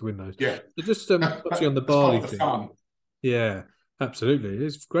competitive to win those. Yeah. So just touching on the Barley thing. Fun. Yeah, absolutely.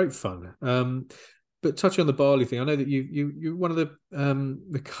 It's great fun. But touching on the Barley thing, I know that you're one of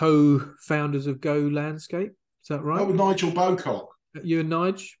the co-founders of Go Landscape. Is that right? Oh, Nigel Bocock. You and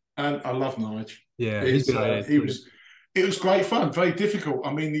Nige? And I love Nige. Yeah, it was great fun, very difficult.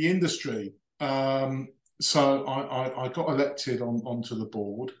 The industry. So I got elected onto the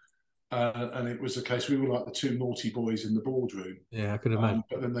board, and it was a case we were like the two naughty boys in the boardroom. Yeah, I can imagine.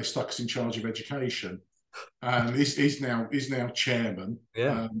 But then they stuck us in charge of education, and he's now chairman.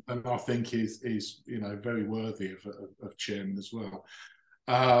 Yeah, and I think is very worthy of chairman as well.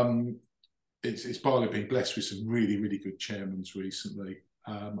 It's Barley been blessed with some really, really good chairmans recently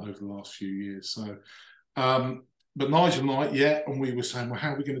over the last few years. So. But Nigel and I, and we were saying, well,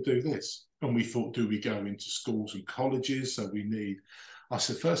 how are we going to do this? And we thought, do we go into schools and colleges? So I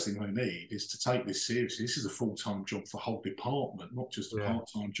said, first thing we need is to take this seriously. This is a full-time job for the whole department, not just a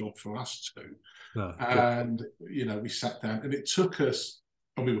part-time job for us two. No, and, we sat down, and it took us,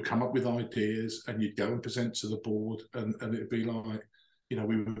 and we would come up with ideas, and you'd go and present to the board, and it'd be like, we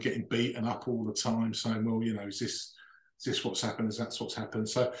were getting beaten up all the time, saying, well, is this what's happened? Is that what's happened?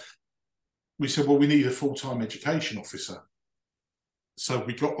 So we said, well, we need a full-time education officer. So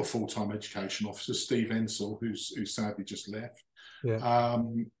we got a full-time education officer, Steve Ensel, who's sadly just left. Yeah.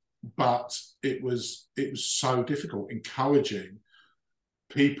 But it was so difficult encouraging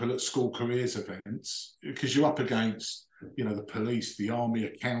people at school careers events, because you're up against, the police, the army,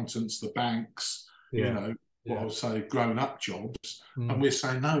 accountants, the banks, I would say grown-up jobs. And we're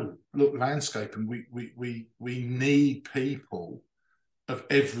saying, no, look, landscaping, we need people of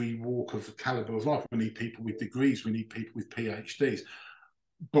every walk of the caliber of life. We need people with degrees, we need people with PhDs.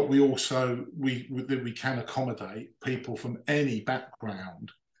 But we also, we can accommodate people from any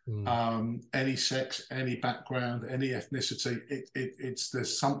background, any sex, any background, any ethnicity.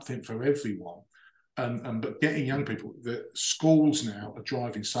 There's something for everyone. But getting young people, the schools now are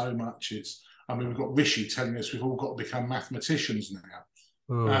driving so much. We've got Rishi telling us we've all got to become mathematicians now.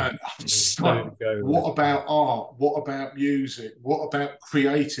 What about art? What about music? What about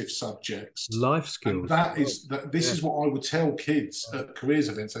creative subjects? Life skills. And this is what I would tell kids at careers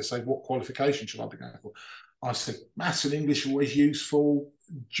events. They say, what qualification should I be going for? I said, maths and English are always useful.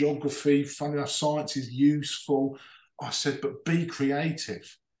 Geography, funny enough, science is useful. I said, but be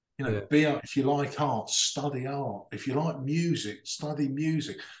creative. If you like art, study art. If you like music, study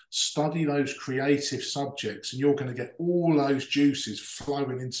music. Study those creative subjects, and you're going to get all those juices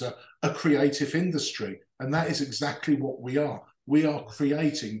flowing into a creative industry. And that is exactly what we are. We are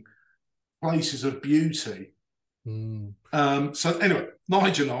creating places of beauty. So anyway,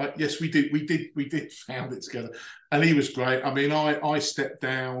 Nigel and I, yes, we did found it together, and he was great. I stepped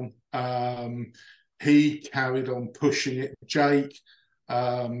down. He carried on pushing it. Jake.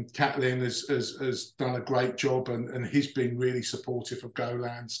 Kathleen has done a great job, and he's been really supportive of Go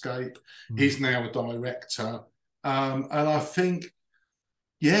Landscape. He's now a director. And I think,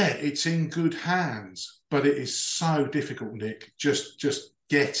 it's in good hands, but it is so difficult, Nick, just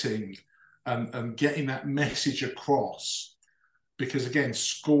getting and getting that message across. Because again,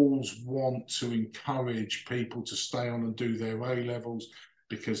 schools want to encourage people to stay on and do their A-levels,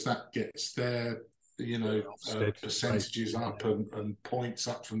 because that gets their percentages up and points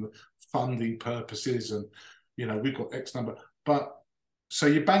up from the funding purposes, and we've got X number. But so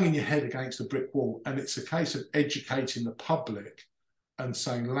you're banging your head against a brick wall, and it's a case of educating the public and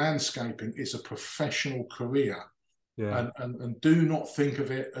saying landscaping is a professional career, and do not think of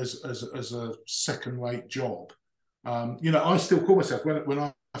it as a second-rate job. I still call myself, when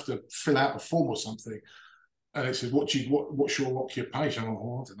I have to fill out a form or something, and it says, what's your occupation? I'm like,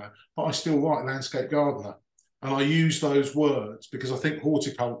 I don't know. But I still write landscape gardener. And I use those words because I think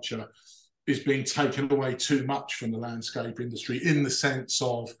horticulture is being taken away too much from the landscape industry, in the sense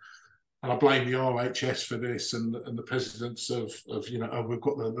of, and I blame the RHS for this, and the presidents of we've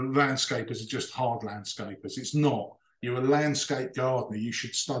got the landscapers are just hard landscapers. It's not. You're a landscape gardener. You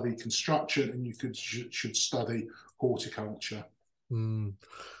should study construction, and you should study horticulture.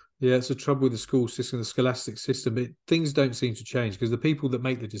 Yeah, it's the trouble with the school system, the scholastic system. Things don't seem to change, because the people that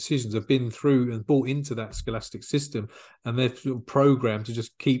make the decisions have been through and bought into that scholastic system, and they're sort of programmed to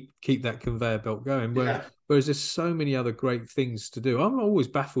just keep that conveyor belt going. Whereas there's so many other great things to do. I'm always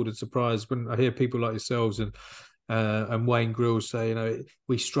baffled and surprised when I hear people like yourselves and Wayne Grills say,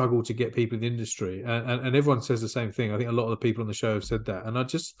 we struggle to get people in the industry, and everyone says the same thing. I think a lot of the people on the show have said that, and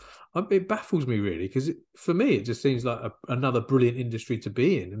it baffles me really, because for me it just seems like another brilliant industry to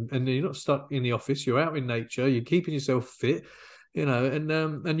be in, and you're not stuck in the office. You're out in nature. You're keeping yourself fit,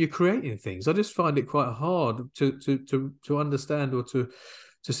 and you're creating things. I just find it quite hard to understand, or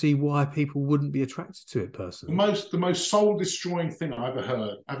to see why people wouldn't be attracted to it personally. The most soul-destroying thing I ever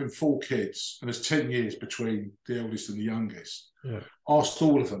heard, having 4 kids, and there's 10 years between the eldest and the youngest, asked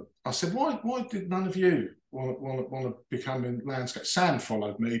all of them. I said, why did none of you want to become in landscape? Sam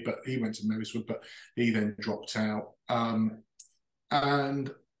followed me, but he went to Merriswood, but he then dropped out.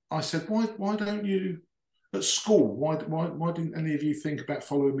 And I said, why don't you, at school, why didn't any of you think about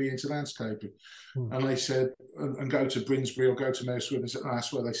following me into landscaping? And they said, and go to Brinsbury or go to Merriswood. And I said,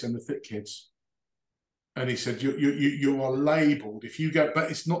 that's where they send the thick kids. And he said, you are labelled if you go, but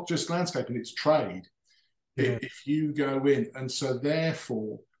it's not just landscaping, it's trade. If you go in, and so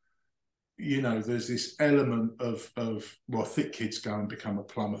therefore, there's this element of thick kids go and become a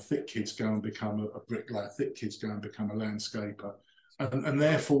plumber, thick kids go and become a bricklayer, thick kids go and become a landscaper. and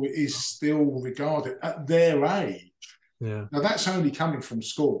therefore it is still regarded at their age. Yeah. Now that's only coming from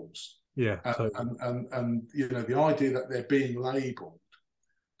schools. Yeah. And you know, the idea that they're being labelled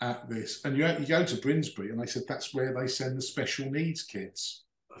at this, and you go to Brinsbury, and they said that's where they send the special needs kids.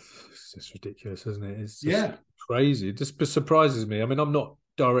 It's just ridiculous, isn't it? It's just yeah, crazy. It just surprises me. I mean, I'm not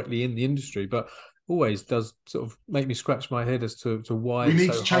directly in the industry, but always does sort of make me scratch my head as to why we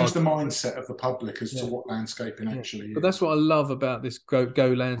need so to change hard the mindset of the public as to what landscaping actually is. But that's what I love about this Go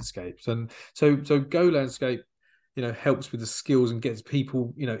Landscapes, and so Go Landscape, you know, helps with the skills and gets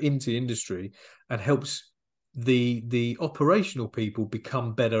people, you know, into the industry and helps the operational people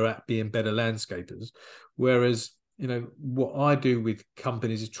become better at being better landscapers. Whereas, you know, what I do with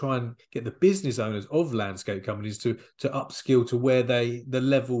companies is try and get the business owners of landscape companies to upskill to where the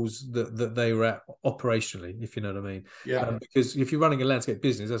levels that they were at operationally, if you know what I mean. Yeah. Because if you're running a landscape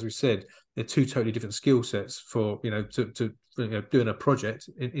business, as we said, they're two totally different skill sets for, you know, to you know, doing a project,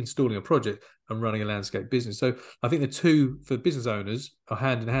 installing a project and running a landscape business. So I think the two for business owners are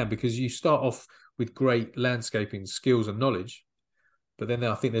hand in hand, because you start off with great landscaping skills and knowledge, but then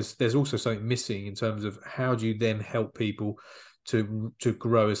I think there's also something missing in terms of how do you then help people to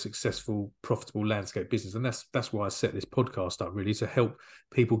grow a successful, profitable landscape business. And that's why I set this podcast up, really, to help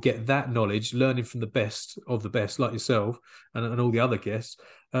people get that knowledge, learning from the best of the best, like yourself and all the other guests,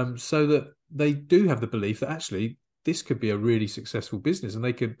 so that they do have the belief that actually this could be a really successful business, and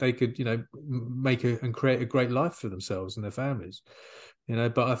they could you know, make and create a great life for themselves and their families. You know,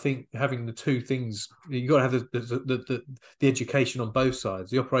 but I think having the two things, you got to have the education on both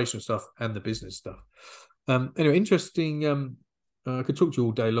sides, the operational stuff and the business stuff. Anyway, interesting. I could talk to you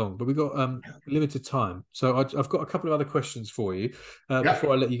all day long, but we've got limited time, so I've got a couple of other questions for you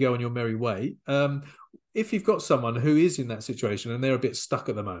before I let you go on your merry way. If you've got someone who is in that situation and they're a bit stuck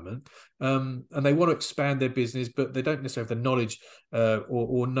at the moment, and they want to expand their business, but they don't necessarily have the knowledge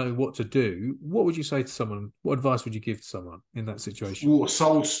or know what to do, what would you say to someone? What advice would you give to someone in that situation?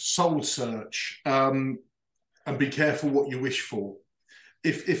 Soul search, and be careful what you wish for.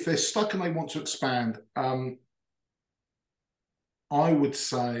 If they're stuck and they want to expand, I would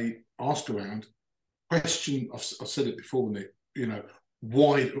say ask around. Question, I've said it before, Nick, you know,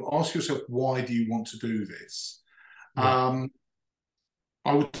 why? Ask yourself, why do you want to do this? Yeah.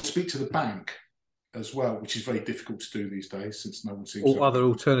 I would speak to the bank as well, which is very difficult to do these days since no one seems or other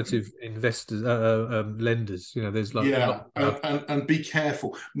alternative investors, lenders. You know, there's like and be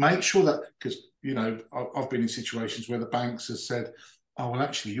careful. Make sure that, because you know, I've been in situations where the banks have said, "Oh, well,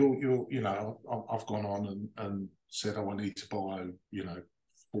 actually, you're you know, I've gone on and said, oh, I need to borrow, you know,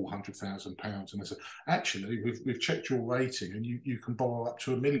 £400,000, and they said, actually, we've checked your rating, and you can borrow up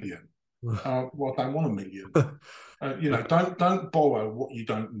to £1 million." Well, I don't want £1 million. You know, don't borrow what you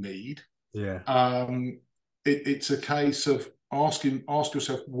don't need. Yeah. It's a case of ask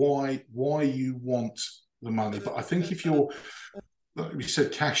yourself why you want the money. But I think if you're, like we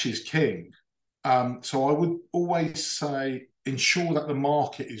said, cash is king. So I would always say ensure that the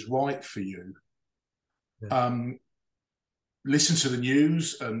market is right for you. Yeah. Listen to the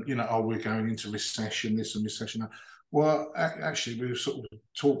news, and you know, oh, we're going into recession, this and recession that. Well, actually, we've sort of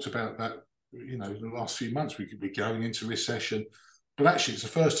talked about that. You know, the last few months we could be going into recession, but actually, it's the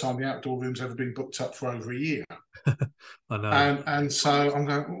first time the outdoor room's ever been booked up for over a year. I know, and so I'm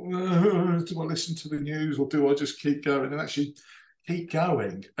going, do I listen to the news or do I just keep going? And actually, keep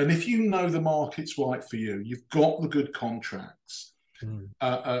going. And if you know the market's right for you, you've got the good contracts.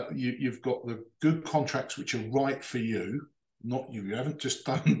 You've got the good contracts which are right for you. Not you. You haven't just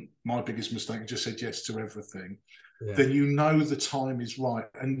done my biggest mistake and just said yes to everything. Yeah. Then you know the time is right,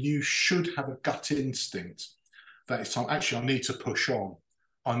 and you should have a gut instinct that it's time. Actually, I need to push on.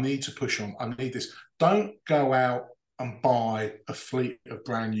 I need to push on. I need this. Don't go out and buy a fleet of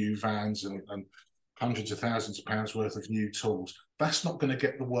brand new vans and hundreds of thousands of pounds worth of new tools. That's not going to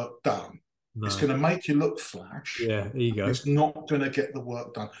get the work done. No. It's going to make you look flash. Yeah, ego. It's not going to get the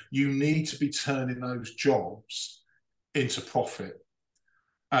work done. You need to be turning those jobs into profit,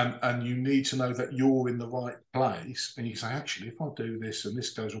 and you need to know that you're in the right place, and you say, actually, if I do this and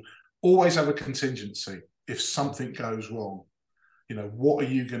this goes wrong, always have a contingency. If something goes wrong, you know, what are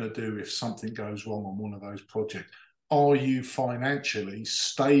you going to do if something goes wrong on one of those projects? Are you financially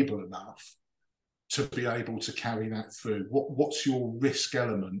stable enough to be able to carry that through? What's your risk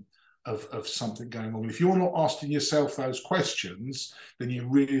element of something going on? If you're not asking yourself those questions, then you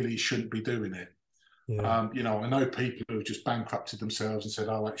really shouldn't be doing it. Yeah. You know, I know people who just bankrupted themselves and said,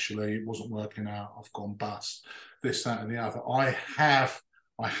 oh, actually, it wasn't working out. I've gone bust, this, that, and the other. I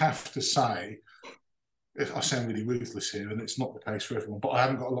have to say, I sound really ruthless here, and it's not the case for everyone, but I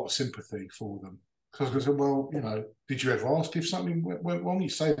haven't got a lot of sympathy for them. Because I was going to say, well, did you ever ask if something went wrong? You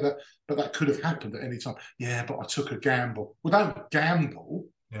say that, but that could have happened at any time. Yeah, but I took a gamble. Well, don't gamble.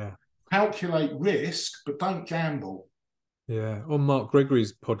 Yeah. Calculate risk, but don't gamble. Yeah. On Mark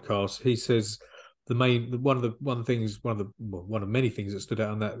Gregory's podcast, he says one of many things that stood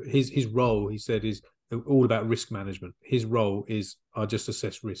out on that his role, he said, is all about risk management. His role is, I just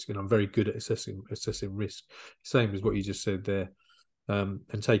assess risk, and I'm very good at assessing risk. Same as what you just said there. And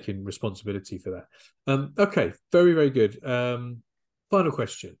taking responsibility for that. Okay, very, very good. Final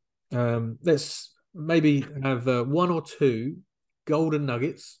question. Let's maybe have one or two golden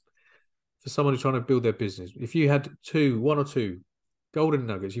nuggets for someone who's trying to build their business. If you had one or two golden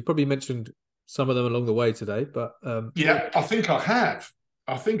nuggets, you probably mentioned some of them along the way today, but yeah, I think I have.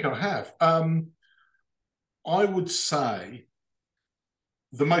 I would say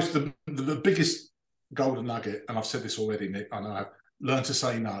the biggest golden nugget, and I've said this already, Nick, I know I have. Learn to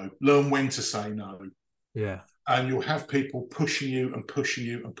say no. Learn when to say no. Yeah. And you'll have people pushing you and pushing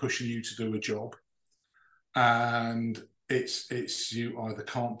you and pushing you to do a job. And it's you either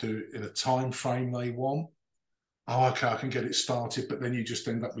can't do it in a time frame they want. Oh, okay, I can get it started, but then you just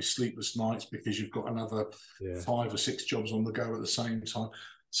end up with sleepless nights because you've got another 5 or 6 jobs on the go at the same time.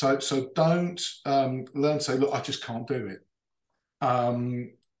 So don't learn to say, look, I just can't do it.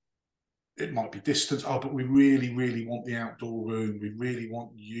 It might be distance. Oh, but we really, really want the outdoor room. We really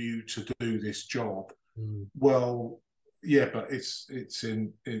want you to do this job. Well, yeah, but it's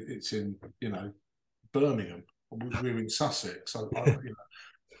in Birmingham. We're in Sussex.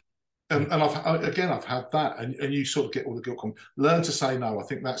 And I've had that, and you sort of get all the guilt. Learn to say no. I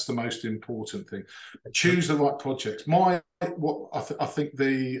think that's the most important thing. Choose the right projects. I think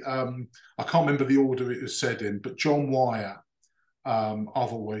I can't remember the order it was said in, but John Wyatt,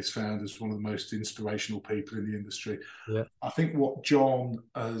 I've always found as one of the most inspirational people in the industry. Yeah. I think what John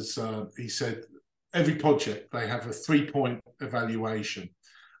has, he said, every project they have a 3-point evaluation,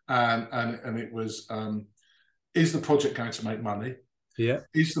 and it was, is the project going to make money? Yeah.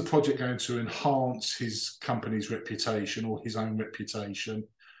 Is the project going to enhance his company's reputation or his own reputation?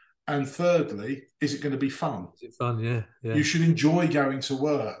 And thirdly, is it going to be fun? Is it fun? Yeah. You should enjoy going to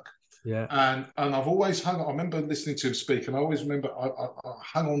work. Yeah. And I've always I remember listening to him speak, and I always remember I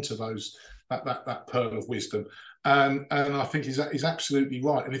hung on to that pearl of wisdom. And I think he's absolutely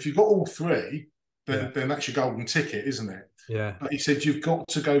right. And if you've got all three, then that's your golden ticket, isn't it? Yeah. But he said you've got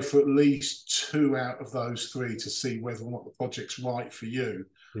to go for at least 2 out of those 3 to see whether or not the project's right for you,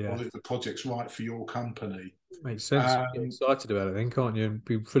 or if the project's right for your company. Makes sense. Get excited about it then, can't you? And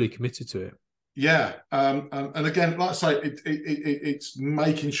be fully committed to it. Yeah, and again, like I say, it's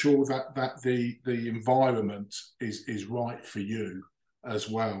making sure that the environment is right for you as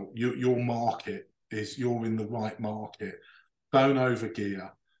well. Your market you're in the right market. Don't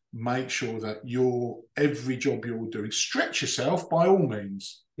overgear. Make sure that every job you're doing, stretch yourself by all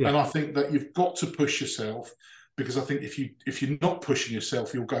means. Yeah. And I think that you've got to push yourself, because I think if you're not pushing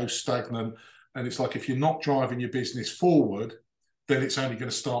yourself, you'll go stagnant. And it's like if you're not driving your business forward, then it's only going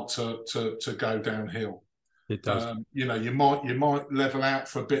to start to go downhill. It does. You might level out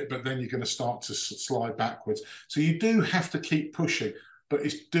for a bit, but then you're going to start to slide backwards. So you do have to keep pushing, but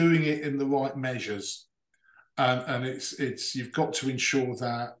it's doing it in the right measures, and it's you've got to ensure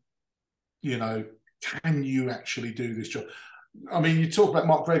that can you actually do this job? I mean, you talk about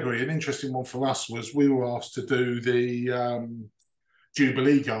Mark Gregory. An interesting one for us was we were asked to do the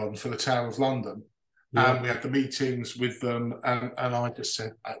Jubilee Garden for the Tower of London. Yeah. And we had the meetings with them, and I just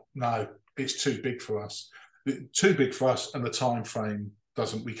said, no, it's too big for us. Too big for us, and the time frame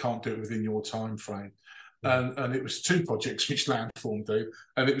we can't do it within your time frame. Yeah. And it was 2 projects which Landform do,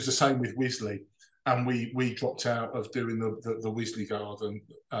 and it was the same with Wisley. And we dropped out of doing the Wisley Garden,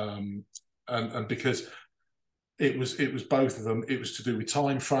 and because it was both of them, it was to do with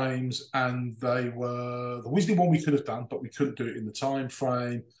time frames, and they were the Wisley one we could have done, but we couldn't do it in the time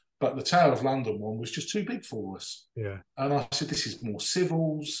frame. But the Tower of London one was just too big for us. Yeah. And I said, this is more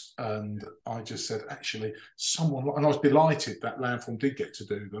civils. And I just said, actually, and I was delighted that Landform did get to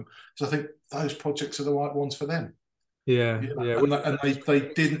do them. So I think those projects are the right ones for them. Yeah. And they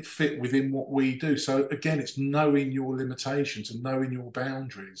didn't fit within what we do. So again, it's knowing your limitations and knowing your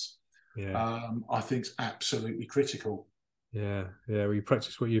boundaries. Yeah. I think it's absolutely critical. Yeah. Yeah. Well, you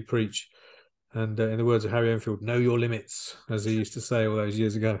practice what you preach. And in the words of Harry Enfield, know your limits, as he used to say all those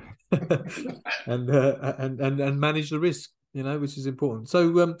years ago, and manage the risk, which is important.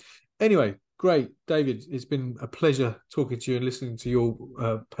 So anyway, Great, David. It's been a pleasure talking to you and listening to your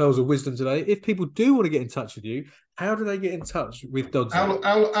pearls of wisdom today. If people do want to get in touch with you, how do they get in touch with Dodd?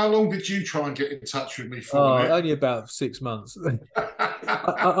 How long did you try and get in touch with me for? Only about 6 months.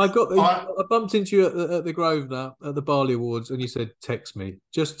 I bumped into you at the Grosvenor at the Barley Awards, and you said, "Text me,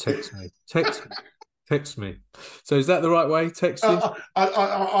 just text me, text me." So is that the right way? Texting?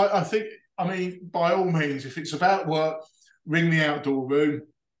 I think. I mean, by all means, if it's about work, ring the outdoor room.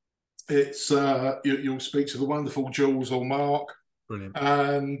 It's you'll speak to the wonderful Jules or Mark. Brilliant.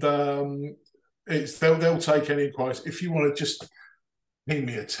 And they'll take any inquiries. If you want to just ping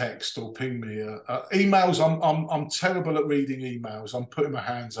me a text or ping me emails, I'm terrible at reading emails. I'm putting my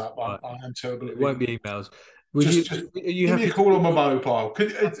hands up. I am terrible at. It won't be emails. Just give me a call on my mobile.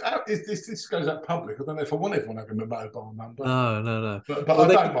 This goes out public. I don't know if I want everyone having my mobile number. No. But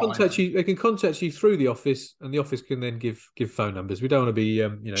they can contact you. They can contact you through the office, and the office can then give phone numbers. We don't want to be,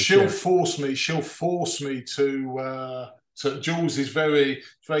 She'll force me to. So Jules is very,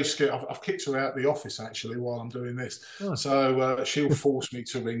 very scared. I've kicked her out of the office actually while I'm doing this. Oh. So she'll force me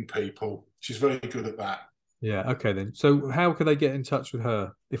to ring people. She's very good at that. Yeah. Okay then. So how can they get in touch with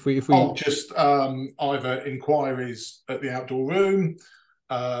her? If we just either inquiries at the outdoor room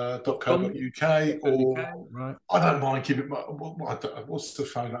 .co.uk or right. I don't mind giving what's the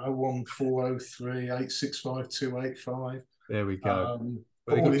phone? 01403 865 285. There we go.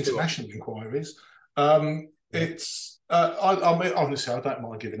 All international inquiries. It's I mean, honestly, I don't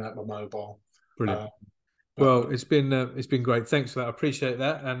mind giving out my mobile. Brilliant. Well, it's been great. Thanks for that. I appreciate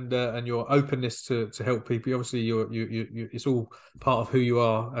that, and your openness to help people. Obviously, you it's all part of who you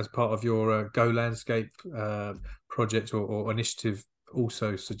are as part of your Go Landscape project or initiative.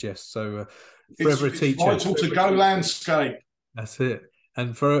 Also suggests so. Forever a teacher. It's vital to Go Landscape. That's it.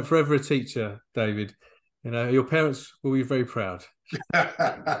 And forever a teacher, David. Your parents will be very proud. All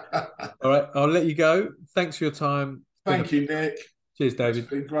right, I'll let you go. Thanks for your time. Thank you, Nick. Cheers, David. It's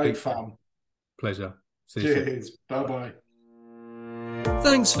been great fun. Pleasure. See you Cheers. soon. Bye-bye.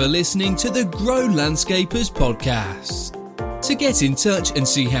 Thanks for listening to the Grow Landscapers podcast. To get in touch and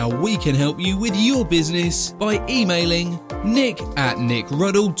see how we can help you with your business by emailing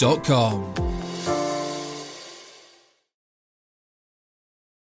nick@nickruddle.com.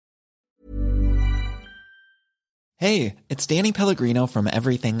 Hey, it's Danny Pellegrino from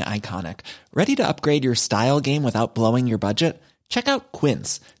Everything Iconic. Ready to upgrade your style game without blowing your budget? Check out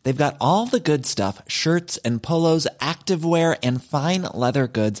Quince. They've got all the good stuff, shirts and polos, activewear, and fine leather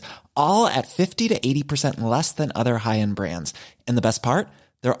goods, all at 50 to 80% less than other high-end brands. And the best part?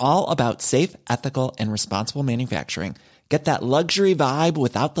 They're all about safe, ethical, and responsible manufacturing. Get that luxury vibe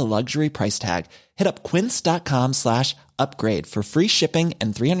without the luxury price tag. Hit up quince.com/upgrade for free shipping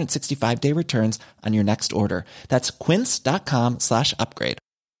and 365-day returns on your next order. That's quince.com/upgrade.